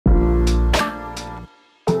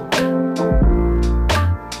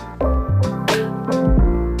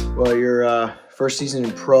first season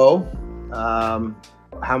in pro.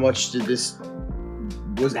 How much was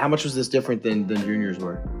this different than juniors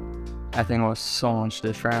were? I think it was so much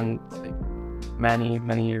different. Like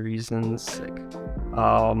many reasons. Like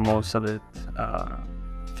most of it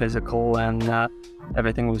physical, and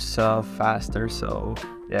everything was faster. So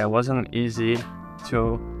yeah, it wasn't easy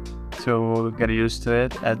to get used to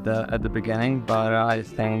it at the beginning, but I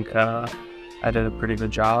think I did a pretty good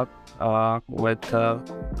job with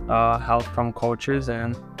help from coaches,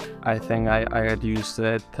 and I think I got used to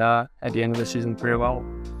it at the end of the season pretty well.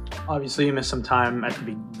 Obviously, you missed some time at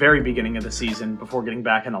the very beginning of the season before getting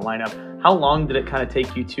back in the lineup. How long did it kind of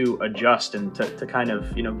take you to adjust and to kind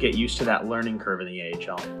of, get used to that learning curve in the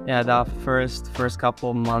AHL? Yeah, the first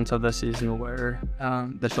couple of months of the season were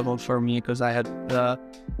difficult for me because I had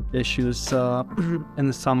issues in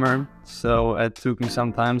the summer, so it took me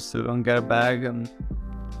some time to get back. And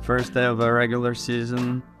first day of a regular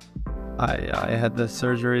season, I had the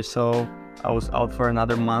surgery, so I was out for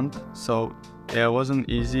another month. So yeah, it wasn't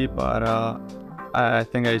easy, but I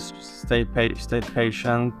think I stayed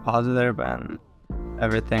patient, positive, and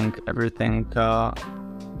everything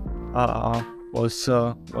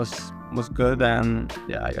was good. And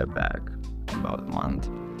yeah, I got back about a month.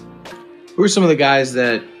 Who are some of the guys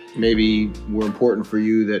that maybe were important for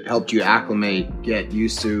you that helped you acclimate, get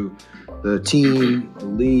used to the team, the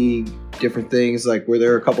league, different things? Like, were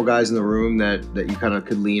there a couple guys in the room that you kind of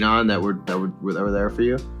could lean on that were there for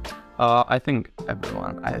you? I think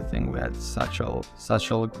everyone. I think we had such a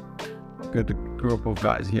good group of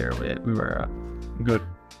guys here. We were good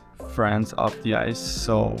friends off the ice.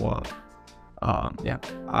 So yeah,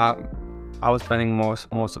 I was spending most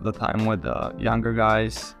of the time with the younger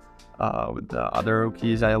guys, with the other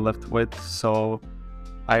rookies I lived with. So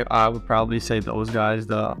I would probably say those guys,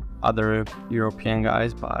 the other European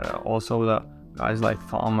guys, but also the guys like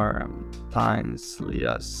Thomer, Tynes,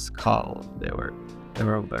 Lias, Carl. They were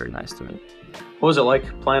very nice to me. What was it like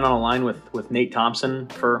playing on a line with Nate Thompson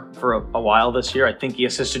for a while this year? I think he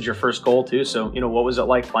assisted your first goal too. So, what was it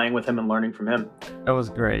like playing with him and learning from him? It was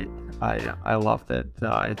great. I loved it.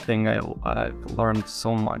 I think I learned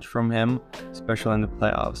so much from him, especially in the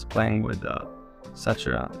playoffs, playing with such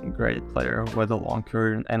a great player with a long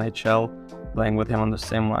career in NHL, playing with him on the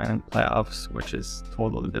same line in playoffs, which is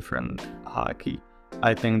totally different hockey.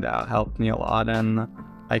 I think that helped me a lot, and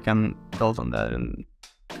I can build on that in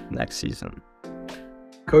next season.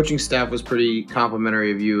 Coaching staff was pretty complimentary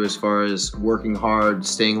of you as far as working hard,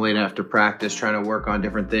 staying late after practice, trying to work on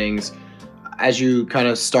different things. As you kind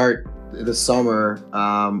of start the summer,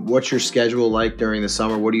 what's your schedule like during the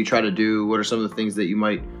summer? What do you try to do? What are some of the things that you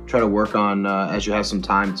might try to work on as you have some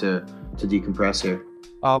time to decompress here?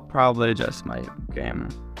 I'll probably adjust my game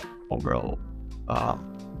overall.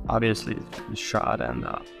 Obviously, the shot and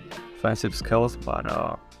offensive skills, but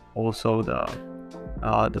also the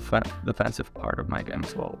defensive part of my game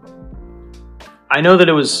as well. I know that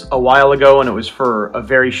it was a while ago and it was for a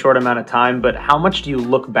very short amount of time, but how much do you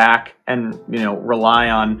look back and rely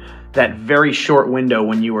on that very short window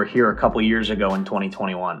when you were here a couple years ago in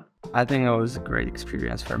 2021? I think it was a great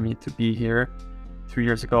experience for me to be here 3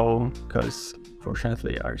 years ago, because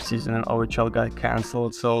fortunately our season in OHL got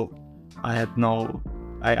canceled, so I had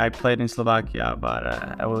I played in Slovakia, but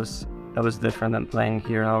it was different than playing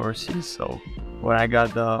here overseas. So when I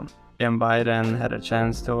got the invite and had a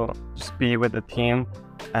chance to just be with the team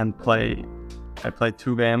and I played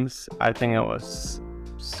 2 games. I think it was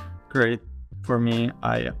great for me.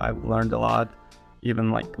 I've learned a lot. Even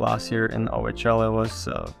like last year in OHL, it was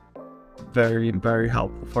very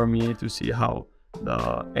helpful for me to see how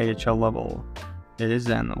the AHL level is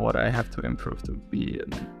and what I have to improve to be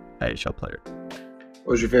an AHL player.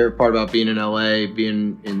 What was your favorite part about being in LA,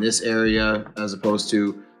 being in this area, as opposed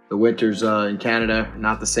to the winters in Canada?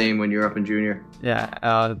 Not the same when you're up in junior?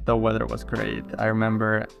 Yeah, the weather was great. I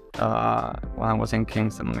remember when I was in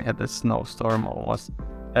Kingston, we had this snowstorm almost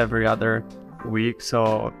every other week.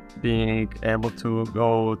 So being able to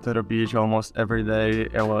go to the beach almost every day,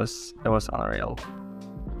 it was unreal.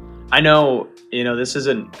 I know, this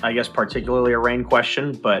isn't, I guess, particularly a Rain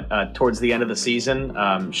question, but towards the end of the season,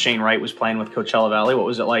 Shane Wright was playing with Coachella Valley. What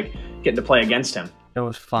was it like getting to play against him? It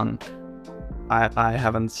was fun. I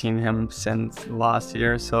haven't seen him since last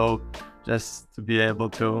year, so just to be able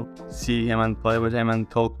to see him and play with him and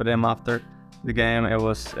talk with him after the game, it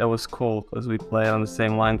was cool, because we played on the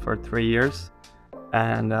same line for 3 years,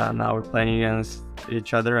 and now we're playing against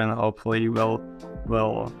each other, and hopefully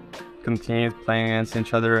we'll continue playing against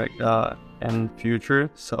each other in future.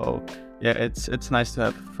 So yeah, it's nice to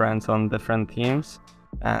have friends on different teams,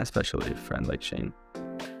 and especially a friend like Shane.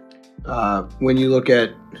 When you look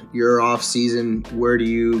at your off season, where do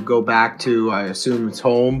you go back to? I assume it's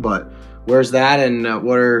home, but where's that, and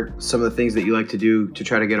what are some of the things that you like to do to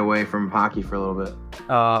try to get away from hockey for a little bit?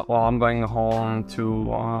 Well, I'm going home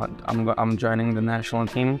to I'm joining the national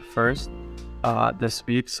team first this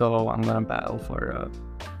week, so I'm gonna battle for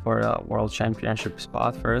a world championship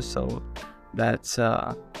spot first. So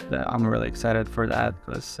I'm really excited for that,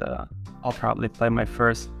 because I'll probably play my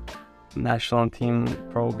first national team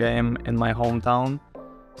pro game in my hometown,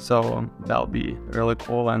 so that'll be really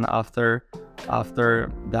cool. And after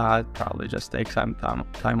that, probably just take some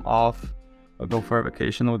time off. I'll go for a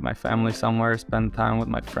vacation with my family somewhere, spend time with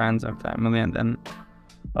my friends and family, and then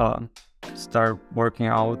start working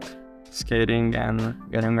out, skating, and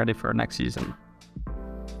getting ready for next season.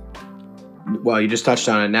 Well, you just touched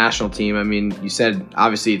on a national team. I mean, you said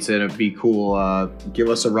obviously it's going to be cool. Give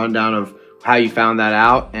us a rundown of how you found that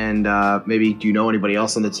out, and maybe do you know anybody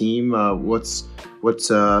else on the team? How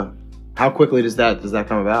quickly does that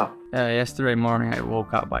come about? Yesterday morning I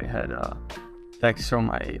woke up, I had a text from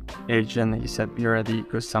my agent. He said, be ready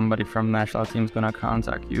because somebody from national team is gonna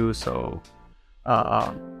contact you. So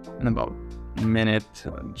in about a minute,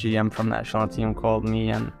 GM from national team called me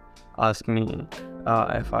and asked me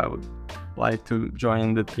if I would like to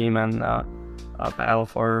join the team and battle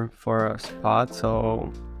for a spot.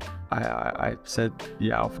 So I said,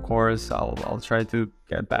 yeah, of course, I'll try to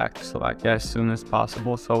get back to Slovakia as soon as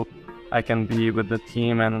possible, so I can be with the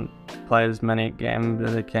team and play as many games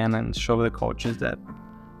as I can and show the coaches that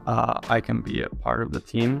I can be a part of the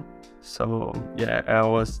team. So yeah, it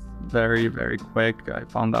was very, very quick. I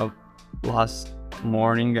found out last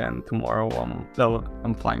morning, and tomorrow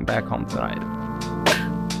I'm flying back home tonight.